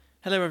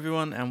Hello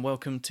everyone and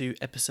welcome to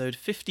episode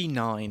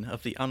 59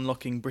 of the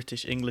Unlocking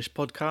British English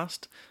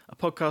podcast, a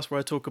podcast where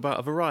I talk about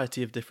a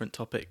variety of different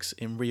topics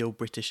in real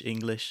British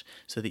English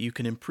so that you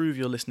can improve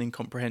your listening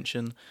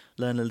comprehension,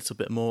 learn a little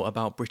bit more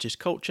about British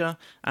culture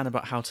and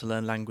about how to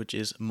learn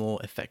languages more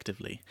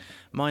effectively.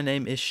 My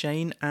name is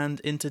Shane and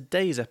in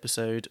today's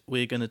episode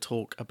we're going to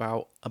talk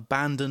about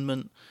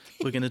abandonment,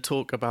 we're going to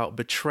talk about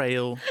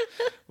betrayal,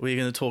 we're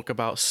going to talk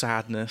about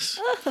sadness,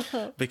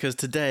 because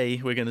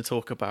today we're going to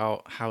talk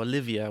about how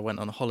Olivia went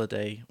on a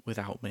holiday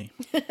without me.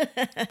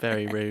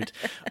 Very rude.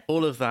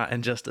 All of that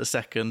in just a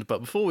second.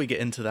 But before we get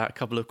into that, a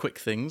couple of quick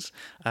things.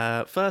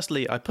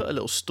 Firstly, I put a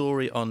little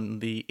story on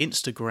the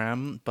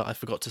Instagram, but I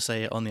forgot to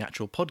say it on the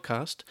actual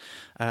podcast.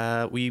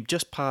 We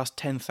just passed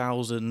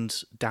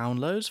 10,000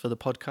 downloads for the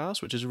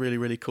podcast, which is really,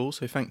 really cool.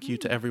 So thank you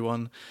to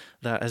everyone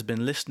that has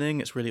been listening.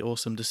 It's really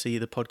awesome to see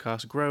the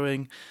podcast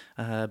growing,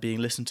 being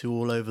listened to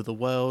all over the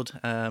world.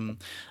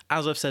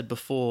 As I've said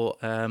before,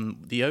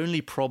 the only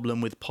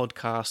problem with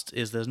podcasts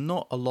is there's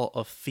not a lot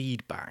of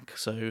feedback.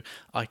 So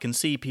I can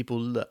see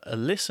people are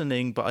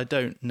listening, but I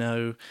don't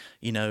know,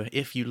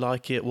 if you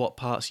like it, what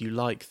parts you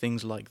like,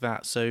 things like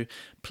that. So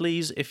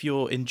please, if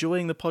you're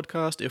enjoying the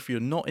podcast, if you're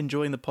not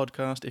enjoying the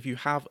podcast, if you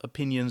have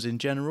opinions in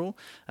general,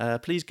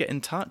 please get in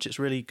touch. It's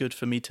really good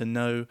for me to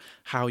know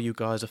how you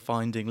guys are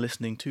finding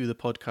listening to the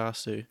podcast.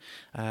 So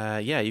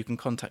you can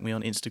contact me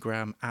on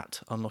Instagram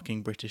at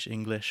Unlocking British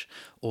English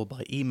or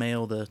by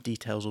email. The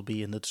details will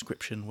be in the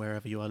description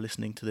wherever you are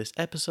listening to this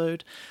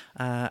episode.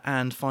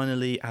 And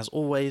finally, as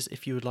always,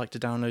 if you would like to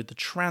download the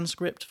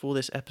transcript for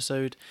this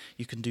episode,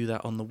 you can do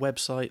that on the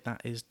website.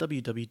 That is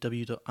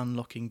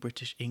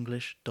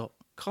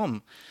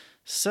www.unlockingbritishenglish.com.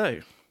 So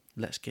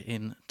let's get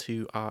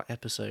into our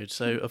episode.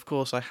 So, of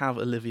course, I have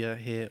Olivia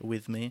here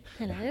with me.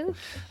 Hello.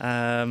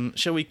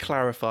 Shall we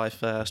clarify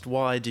first,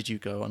 why did you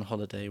go on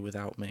holiday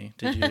without me?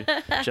 Did you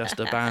just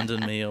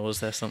abandon me, or was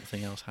there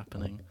something else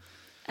happening?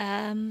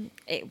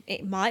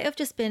 It might have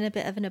just been a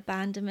bit of an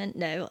abandonment.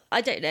 No, I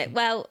don't know.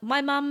 Well,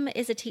 my mum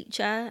is a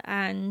teacher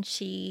and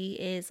she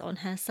is on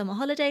her summer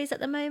holidays at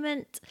the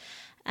moment.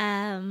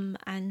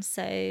 And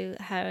so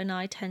her and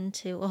I tend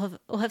to,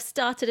 or have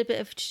started a bit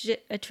of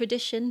a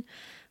tradition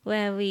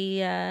where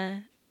we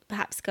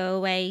perhaps go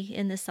away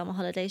in the summer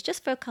holidays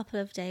just for a couple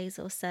of days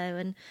or so,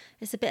 and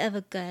it's a bit of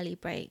a girly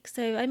break.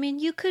 So, I mean,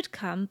 you could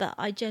come, but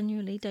I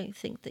genuinely don't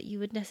think that you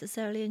would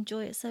necessarily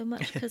enjoy it so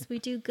much because we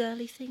do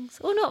girly things.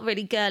 Or not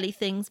really girly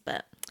things,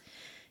 but,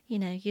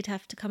 you'd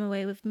have to come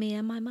away with me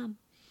and my mum.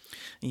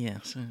 Yeah,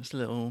 so it's a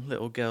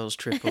little girls'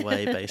 trip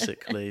away,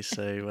 basically.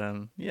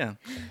 So,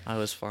 I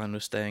was fine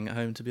with staying at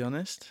home, to be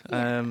honest.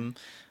 Yeah.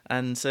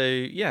 And so,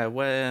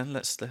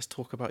 let's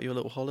talk about your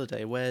little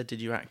holiday. Where did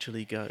you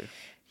actually go?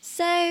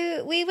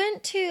 So we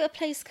went to a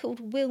place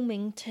called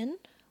Wilmington,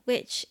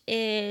 which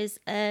is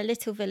a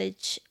little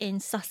village in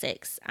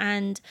Sussex.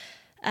 And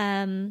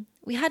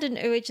we hadn't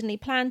originally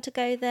planned to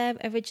go there.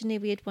 Originally,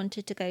 we had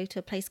wanted to go to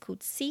a place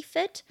called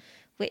Seaford,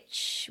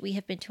 which we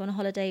have been to on a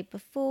holiday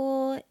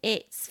before.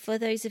 It's, for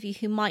those of you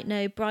who might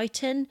know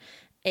Brighton,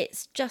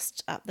 it's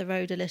just up the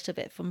road a little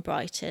bit from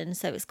Brighton.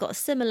 So it's got a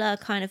similar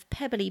kind of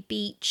pebbly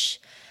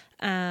beach,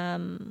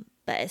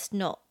 but it's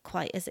not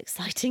quite as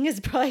exciting as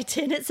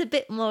Brighton. It's a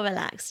bit more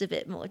relaxed, a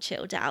bit more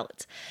chilled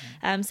out.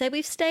 So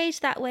we've stayed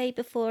that way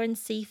before in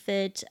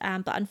Seaford,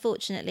 but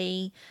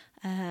unfortunately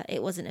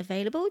it wasn't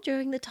available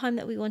during the time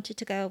that we wanted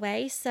to go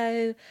away.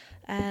 So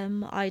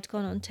I'd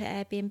gone on to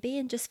Airbnb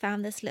and just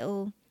found this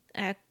little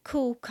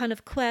cool kind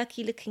of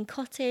quirky looking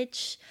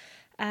cottage,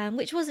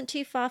 which wasn't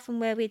too far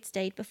from where we'd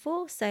stayed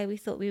before. So we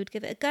thought we would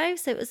give it a go.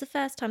 So it was the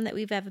first time that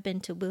we've ever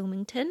been to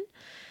Wilmington.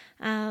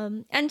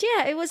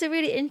 It was a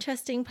really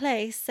interesting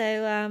place.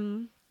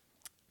 So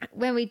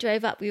when we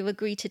drove up, we were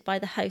greeted by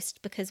the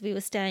host because we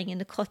were staying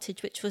in a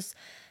cottage, which was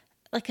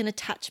like an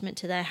attachment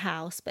to their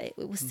house, but it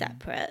was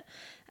separate.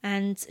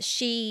 And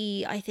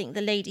I think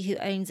the lady who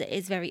owns it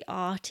is very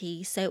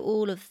arty. So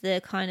all of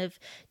the kind of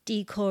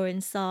decor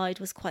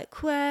inside was quite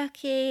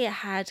quirky. It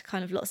had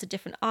kind of lots of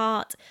different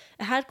art.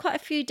 It had quite a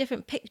few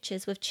different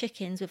pictures with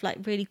chickens with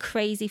like really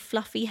crazy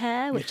fluffy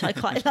hair, which I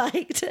quite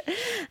liked.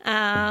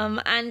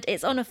 And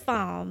it's on a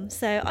farm.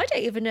 So I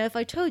don't even know if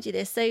I told you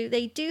this. So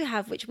they do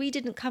have, which we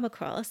didn't come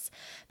across,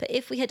 but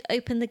if we had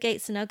opened the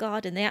gates in our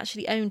garden, they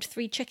actually owned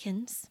 3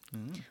 chickens,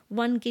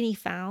 1 guinea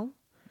fowl,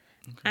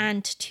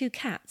 and 2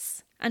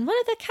 cats. And one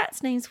of their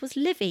cats' names was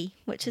Livy,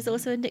 which is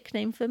also a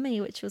nickname for me,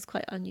 which was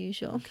quite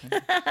unusual. Okay.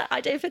 I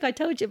don't think I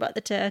told you about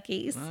the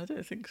turkeys. No, I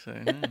don't think so,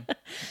 no.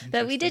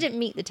 But we didn't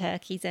meet the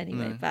turkeys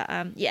anyway. No. But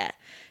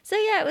So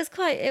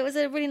it was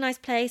a really nice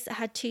place. It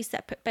had 2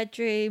 separate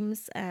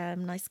bedrooms,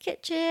 nice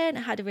kitchen.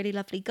 It had a really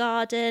lovely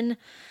garden.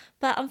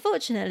 But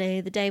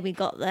unfortunately, the day we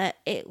got there,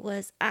 it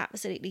was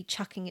absolutely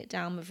chucking it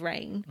down with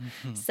rain.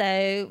 Mm-hmm.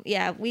 So,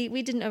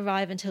 we didn't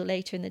arrive until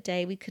later in the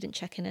day. We couldn't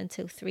check in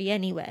until 3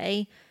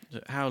 anyway.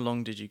 How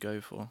long did you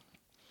go for?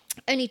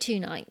 Only 2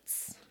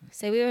 nights.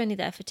 So we were only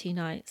there for 2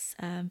 nights.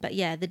 But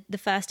yeah, the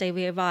first day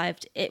we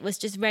arrived, it was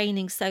just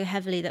raining so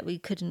heavily that we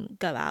couldn't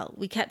go out.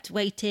 We kept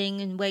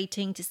waiting and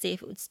waiting to see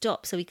if it would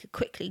stop so we could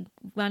quickly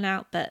run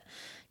out. But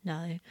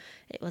no,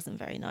 it wasn't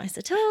very nice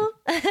at all.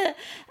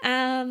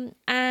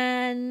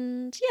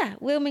 And yeah,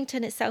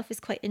 Wilmington itself is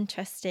quite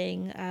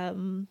interesting.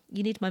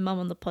 You need my mum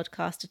on the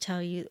podcast to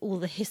tell you all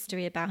the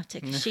history about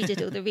it, because she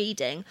did all the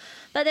reading.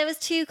 But there was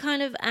 2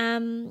 kind of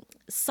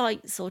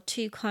sites, or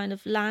 2 kind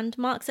of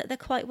landmarks that they're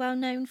quite well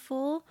known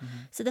for. Mm-hmm.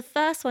 So the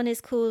first one is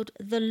called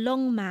the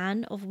Long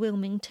Man of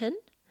Wilmington.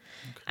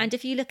 Okay. And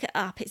if you look it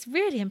up, it's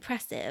really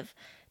impressive.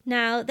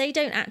 Now, they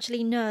don't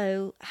actually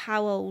know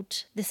how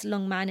old this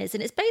long man is.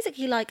 And it's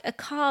basically like a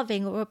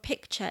carving or a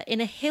picture in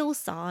a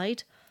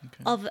hillside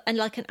and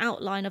like an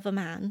outline of a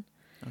man.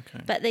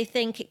 Okay. But they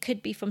think it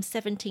could be from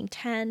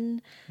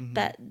 1710,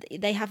 but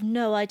they have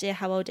no idea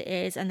how old it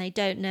is, and they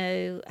don't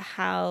know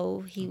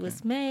how he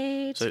was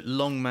made. So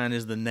Long Man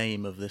is the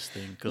name of this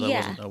thing, because I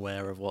wasn't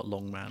aware of what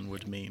Long Man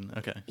would mean.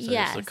 Okay, so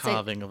it's the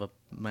carving of a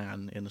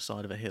man in the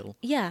side of a hill.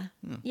 Yeah,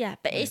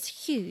 but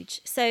it's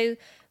huge. So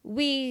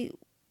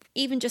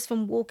even just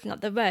from walking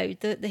up the road,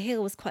 the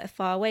hill was quite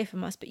far away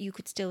from us, but you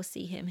could still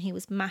see him. He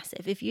was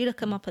massive. If you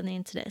look him up on the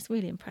internet, it's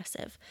really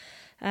impressive.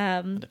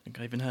 I don't think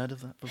I even heard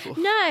of that before.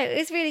 No,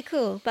 it's really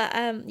cool. But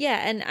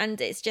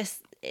and it's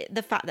just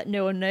the fact that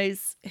no one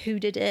knows who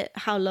did it,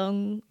 how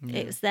long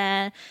it was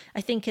there.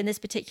 I think in this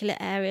particular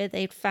area,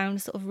 they'd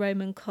found sort of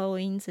Roman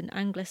coins and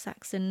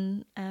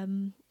Anglo-Saxon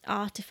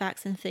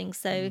artifacts and things.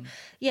 So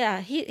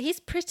he's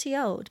pretty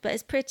old, but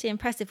it's pretty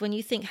impressive when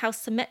you think how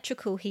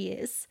symmetrical he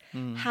is,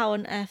 how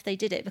on earth they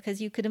did it.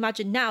 Because you could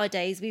imagine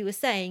nowadays, we were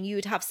saying, you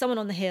would have someone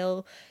on the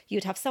hill, you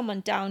would have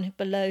someone down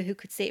below who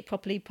could see it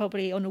properly,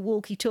 probably on a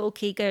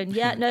walkie-talkie going,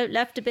 no,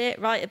 left a bit,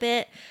 right a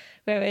bit.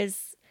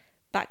 Whereas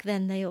back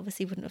then they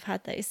obviously wouldn't have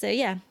had those. So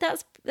yeah,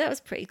 that was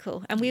pretty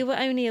cool. And we were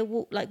only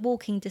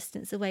walking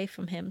distance away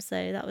from him,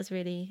 so that was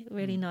really,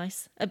 really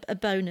nice. A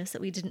bonus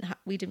that we didn't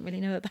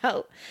really know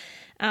about.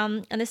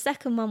 And the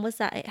second one was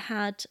that it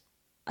had,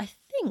 I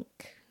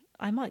think,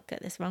 I might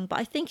get this wrong, but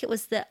I think it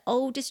was the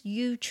oldest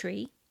yew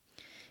tree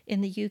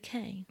in the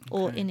UK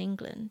or in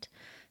England.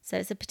 So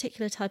it's a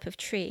particular type of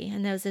tree,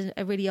 and there was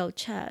a really old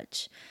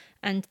church.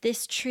 And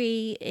this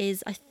tree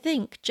is, I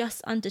think,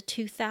 just under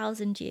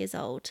 2,000 years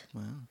old.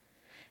 Wow.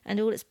 And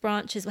all its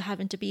branches were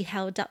having to be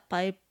held up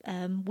by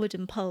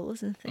wooden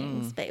poles and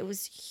things, but it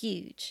was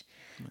huge.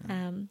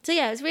 Wow. So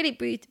yeah, it was really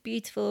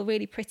beautiful,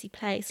 really pretty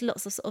place.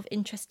 Lots of sort of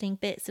interesting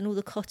bits, and all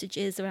the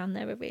cottages around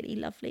there were really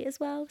lovely as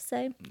well.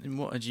 So, and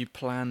what had you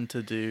planned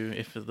to do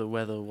if the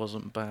weather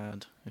wasn't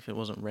bad? If it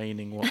wasn't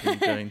raining, what were you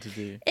going to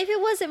do? If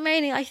it wasn't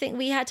raining, I think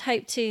we had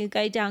hoped to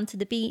go down to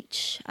the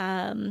beach.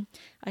 I'd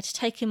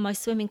taken my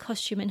swimming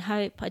costume in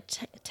hope. I'd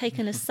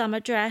taken a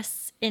summer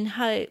dress in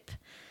hope.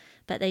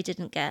 But they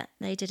didn't get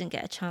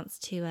a chance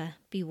to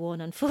be worn,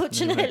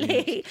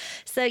 unfortunately.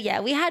 So yeah,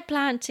 we had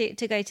planned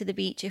to go to the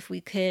beach if we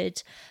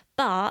could,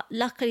 but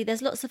luckily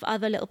there's lots of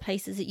other little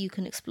places that you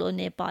can explore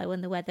nearby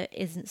when the weather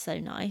isn't so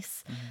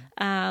nice.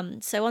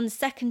 So on the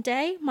second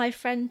day, my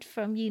friend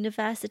from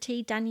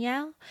university,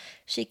 Danielle,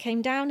 she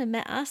came down and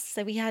met us.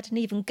 So we had an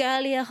even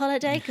girlier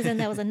holiday, because then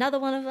there was another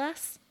one of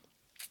us.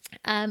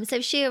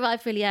 So she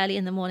arrived really early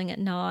in the morning at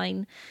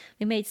 9.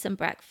 We made some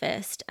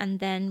breakfast, and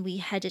then we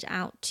headed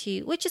out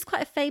to, which is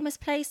quite a famous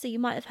place, so you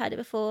might have heard it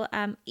before,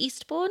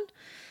 Eastbourne,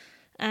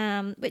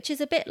 which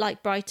is a bit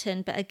like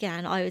Brighton, but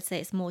again, I would say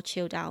it's more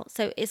chilled out.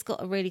 So it's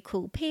got a really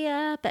cool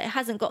pier, but it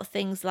hasn't got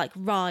things like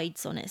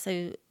rides on it.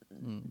 So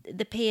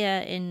the pier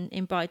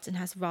in Brighton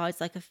has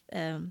rides like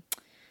a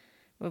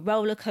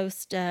roller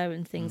coaster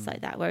and things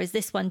like that, whereas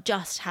this one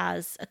just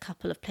has a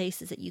couple of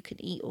places that you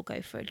can eat or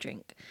go for a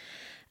drink.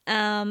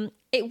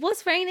 It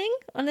was raining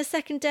on the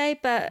second day,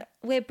 but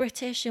we're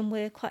British and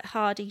we're quite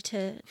hardy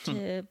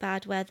to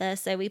bad weather.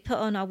 So we put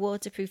on our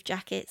waterproof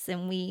jackets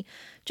and we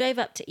drove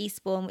up to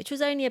Eastbourne, which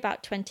was only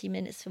about 20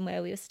 minutes from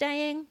where we were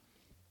staying.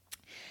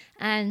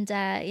 And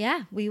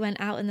we went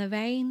out in the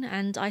rain,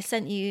 and I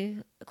sent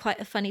you quite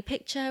a funny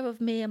picture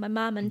of me and my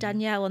mum and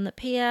Danielle on the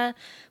pier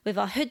with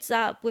our hoods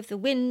up, with the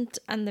wind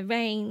and the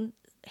rain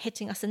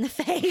hitting us in the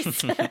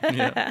face.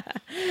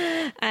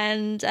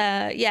 And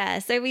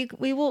so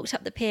we walked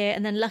up the pier,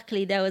 and then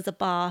luckily there was a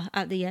bar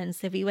at the end,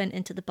 so we went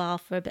into the bar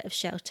for a bit of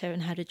shelter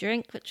and had a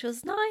drink, which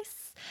was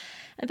nice.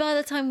 And by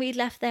the time we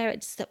left there,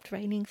 it stopped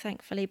raining,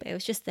 thankfully, but it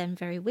was just then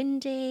very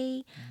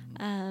windy.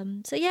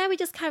 We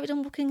just carried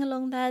on walking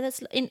along there.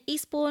 In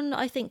Eastbourne,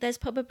 I think there's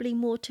probably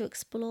more to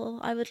explore.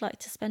 I would like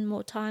to spend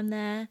more time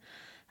there.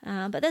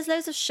 But there's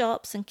loads of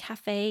shops and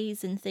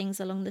cafes and things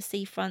along the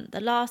seafront.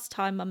 The last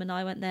time Mum and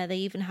I went there, they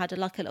even had a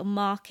little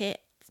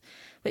market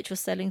which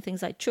was selling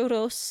things like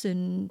churros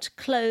and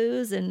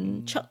clothes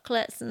and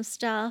chocolates and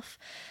stuff.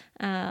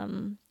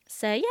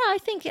 I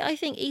think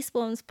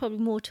Eastbourne's probably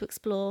more to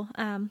explore.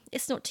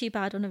 It's not too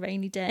bad on a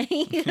rainy day.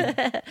 So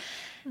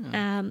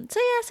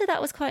that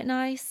was quite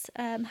nice.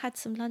 Had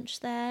some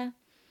lunch there.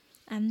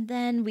 And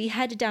then we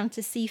headed down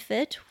to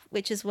Seaford,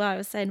 which is where I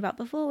was saying about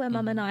before, where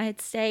Mum and I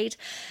had stayed.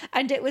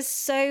 And it was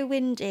so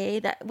windy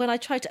that when I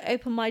tried to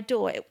open my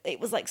door, it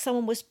was like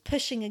someone was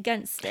pushing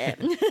against it.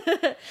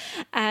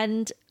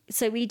 And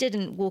so we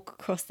didn't walk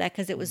across there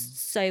because it was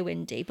so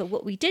windy. But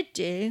what we did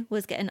do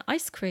was get an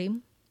ice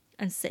cream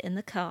and sit in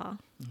the car.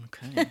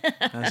 Okay,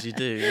 as you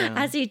do, yeah.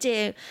 As you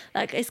do.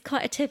 Like, it's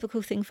quite a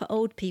typical thing for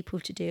old people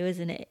to do,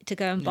 isn't it? To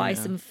go and buy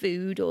some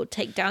food or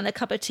take down a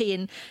cup of tea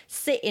and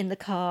sit in the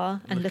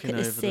car and Looking look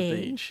at the over sea.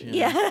 the beach,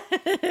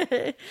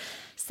 yeah.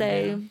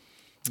 So...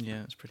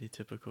 Yeah, it's pretty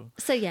typical.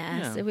 So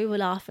we were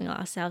laughing at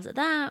ourselves at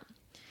that.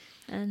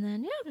 And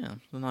then, Yeah,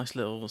 a nice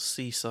little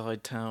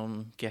seaside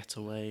town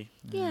getaway.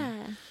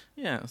 Yeah.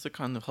 Yeah, it's the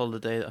kind of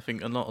holiday that I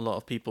think a lot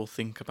of people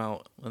think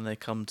about when they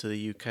come to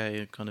the UK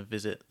and kind of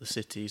visit the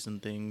cities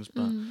and things.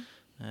 But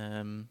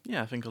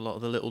I think a lot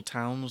of the little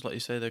towns, like you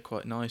say, they're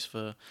quite nice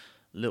for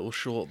little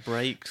short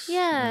breaks.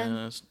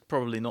 Yeah. It's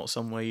probably not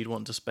somewhere you'd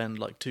want to spend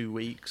like 2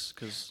 weeks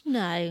because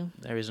No.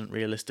 there isn't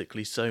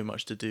realistically so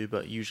much to do,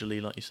 but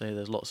usually, like you say,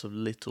 there's lots of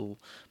little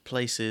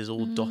places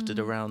all dotted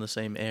around the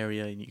same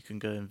area and you can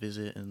go and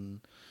visit.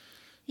 And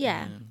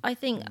Yeah, I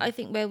think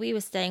where we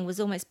were staying was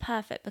almost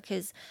perfect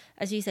because,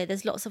 as you say,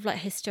 there's lots of like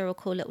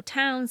historical little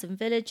towns and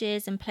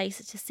villages and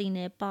places to see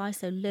nearby.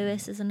 So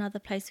Lewis is another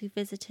place we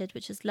visited,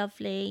 which is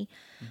lovely,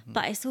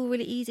 but it's all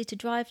really easy to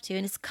drive to,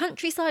 and it's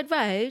countryside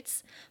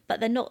roads, but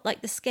they're not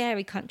like the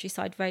scary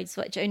countryside roads,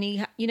 which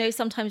only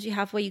sometimes you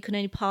have where you can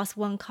only pass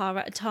one car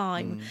at a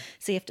time,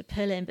 so you have to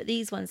pull in. But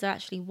these ones are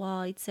actually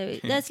wide, so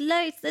there's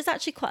loads. There's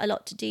actually quite a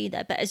lot to do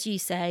there. But as you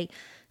say,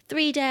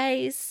 3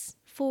 days.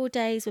 4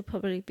 days would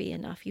probably be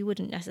enough. You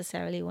wouldn't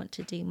necessarily want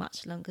to do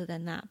much longer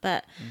than that.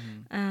 But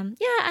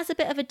as a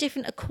bit of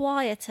a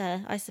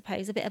quieter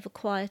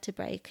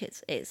break,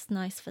 it's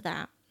nice for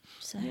that.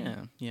 So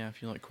yeah,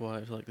 if you like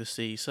quiet, if you like the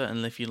sea,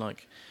 certainly if you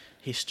like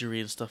history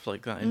and stuff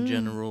like that in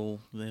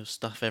general, there's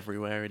stuff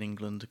everywhere in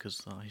England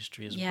because our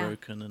history is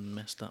broken and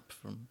messed up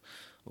from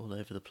all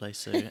over the place.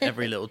 So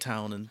every little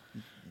town and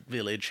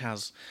village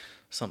has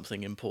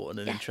something important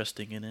and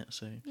interesting in it.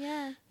 So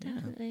yeah,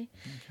 definitely.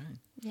 Okay.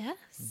 Yes.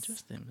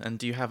 Interesting. And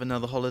do you have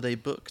another holiday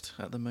booked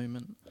at the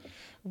moment?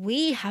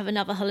 We have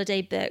another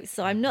holiday booked,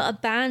 so I'm not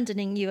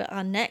abandoning you at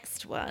our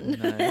next one.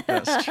 No,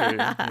 that's true.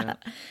 Yeah.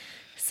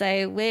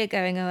 So we're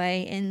going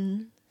away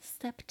in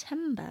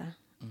September,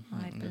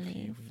 I believe. In a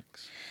few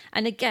weeks.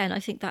 And again, I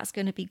think that's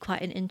going to be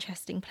quite an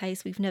interesting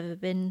place. We've never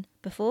been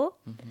before.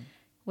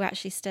 We're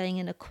actually staying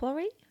in a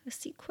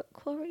secret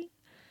quarry.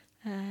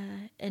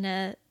 In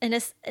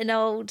an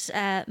old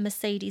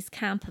Mercedes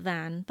camper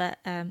van, but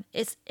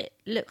it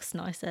looks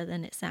nicer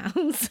than it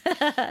sounds.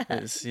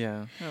 It's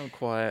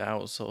quiet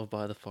out sort of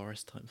by the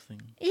forest type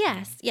thing.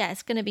 Yes,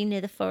 it's going to be near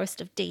the Forest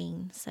of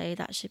Dean, so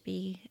that should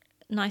be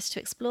nice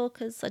to explore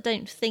because I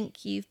don't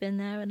think you've been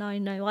there, and I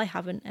know I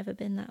haven't ever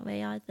been that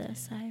way either.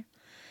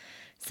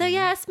 So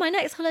yes, my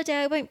next holiday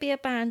I won't be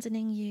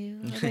abandoning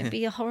you. I won't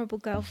be a horrible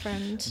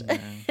girlfriend.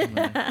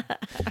 No.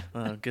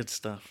 Well, good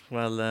stuff.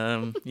 Well,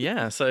 I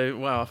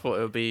thought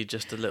it would be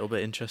just a little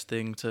bit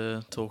interesting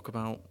to talk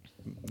about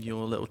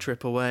your little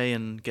trip away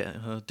and get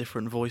a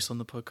different voice on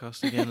the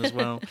podcast again as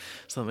well.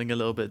 Something a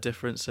little bit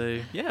different. So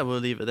yeah, we'll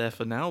leave it there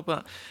for now,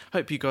 but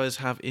hope you guys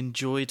have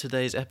enjoyed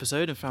today's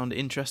episode and found it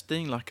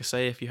interesting. Like I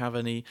say, if you have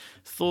any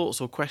thoughts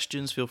or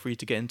questions, feel free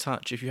to get in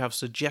touch. If you have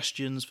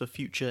suggestions for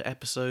future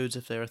episodes,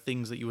 if there are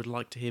things that you would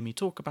like to hear me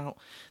talk about,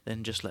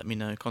 then just let me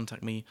know.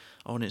 Contact me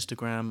on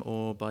Instagram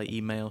or by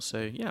email.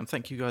 So yeah,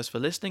 thank you guys for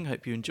listening.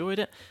 Hope you enjoyed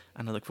it,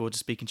 and I look forward to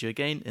speaking to you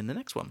again in the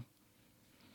next one.